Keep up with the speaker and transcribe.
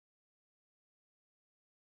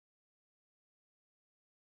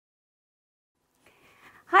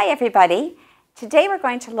Hi everybody. Today we're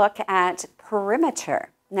going to look at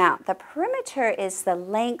perimeter. Now the perimeter is the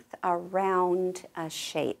length around a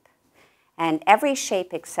shape, and every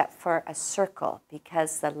shape except for a circle,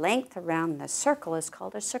 because the length around the circle is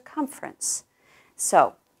called a circumference.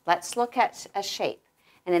 So let's look at a shape.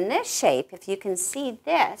 And in this shape, if you can see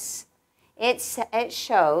this, it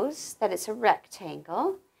shows that it's a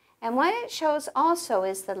rectangle. And what it shows also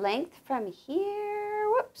is the length from here,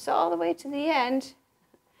 whoops, all the way to the end,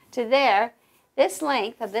 to there. This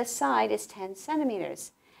length of this side is 10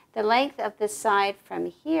 centimeters. The length of this side from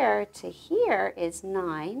here to here is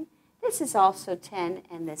 9. This is also 10,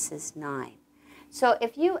 and this is 9. So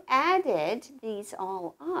if you added these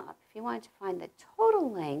all up, if you wanted to find the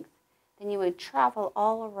total length, then you would travel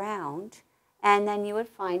all around, and then you would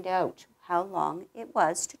find out how long it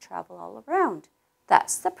was to travel all around.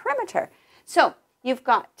 That's the perimeter. So you've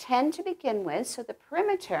got 10 to begin with. So the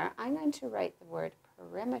perimeter, I'm going to write the word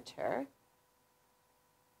perimeter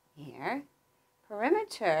here.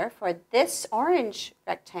 Perimeter for this orange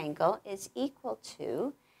rectangle is equal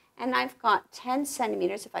to, and I've got 10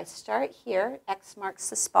 centimeters. If I start here, X marks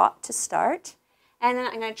the spot to start. And then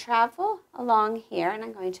I'm going to travel along here, and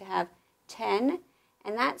I'm going to have 10.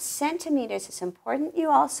 And that centimeters is important. You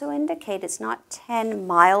also indicate it's not 10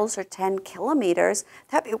 miles or 10 kilometers.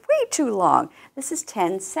 That'd be way too long. This is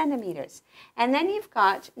 10 centimeters. And then you've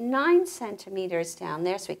got 9 centimeters down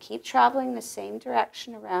there. So we keep traveling the same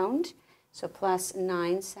direction around. So plus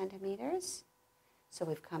 9 centimeters. So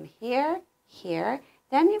we've come here, here.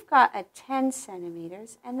 Then you've got a 10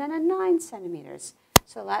 centimeters and then a 9 centimeters.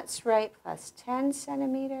 So let's write plus 10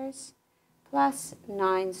 centimeters plus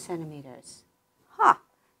 9 centimeters.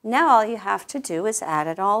 Now all you have to do is add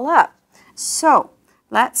it all up. So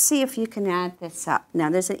let's see if you can add this up. Now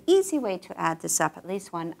there's an easy way to add this up, at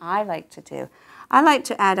least one I like to do. I like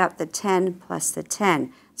to add up the 10 plus the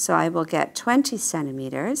 10. So I will get 20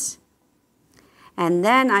 centimeters. And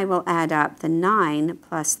then I will add up the 9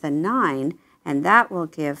 plus the 9, and that will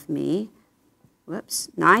give me,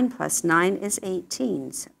 9 plus 9 is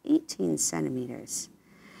 18, so 18 centimeters.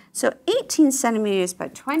 So 18 centimeters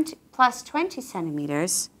plus 20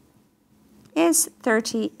 centimeters is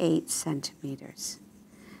 38 centimeters.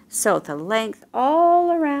 So the length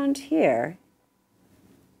all around here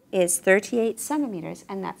is 38 centimeters,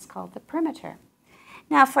 and that's called the perimeter.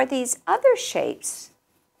 Now for these other shapes,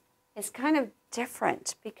 it's kind of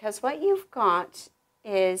different, because what you've got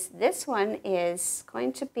is this one is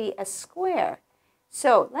going to be a square.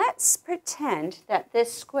 So let's pretend that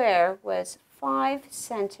this square was 5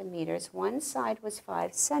 centimeters. One side was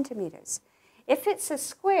 5 centimeters. If it's a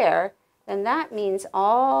square, then that means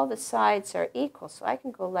all the sides are equal. So I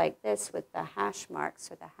can go like this with the hash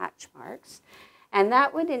marks or the hatch marks. And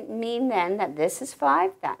that wouldn't mean then that this is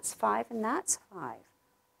 5, that's 5, and that's 5.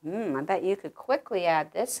 I bet you could quickly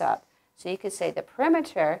add this up. So you could say the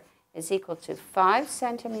perimeter is equal to 5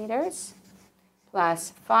 centimeters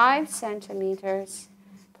plus 5 centimeters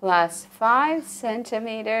plus 5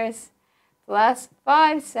 centimeters plus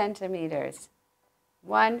 5 centimeters.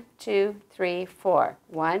 1, 2, 3, 4.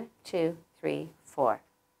 1, 2, 3, 4.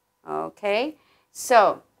 Okay,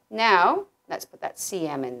 so now let's put that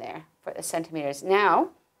cm in there for the centimeters. Now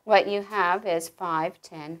what you have is 5,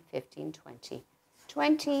 10, 15, 20.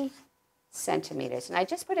 20 centimeters. And I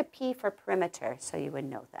just put a P for perimeter so you would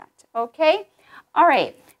know that. Okay, all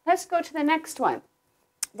right, let's go to the next one.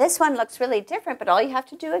 This one looks really different, but all you have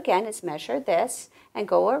to do again is measure this and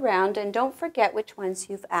go around, and don't forget which ones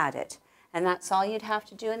you've added. And that's all you'd have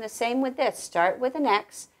to do. And the same with this. Start with an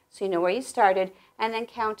X so you know where you started, and then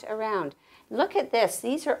count around. Look at this.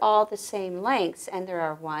 These are all the same lengths, and there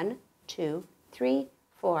are 1, 2, 3,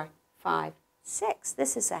 4, 5, 6.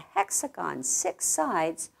 This is a hexagon, 6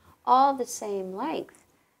 sides, all the same length.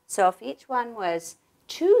 So if each one was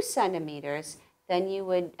 2 centimeters, then you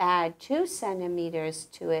would add 2 centimeters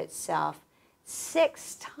to itself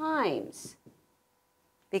 6 times,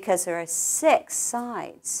 because there are 6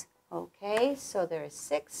 sides. Okay, so there are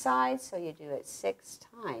 6 sides, so you do it 6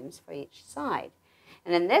 times for each side.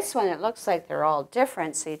 And in this one, it looks like they're all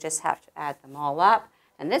different, so you just have to add them all up.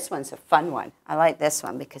 And this one's a fun one. I like this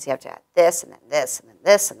one because you have to add this, and then this, and then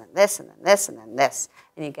this, and then this, and then this, and then this,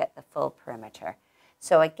 and you get the full perimeter.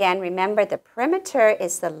 So again, remember the perimeter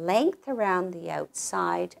is the length around the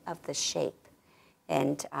outside of the shape.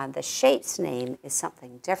 And the shape's name is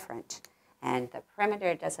something different. And the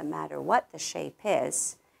perimeter doesn't matter what the shape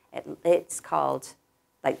is. It's called,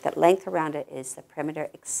 like the length around it is the perimeter,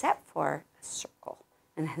 except for a circle.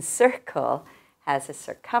 And a circle has a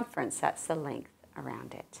circumference. That's the length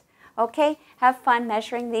around it. Okay, have fun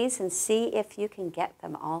measuring these and see if you can get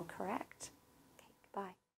them all correct.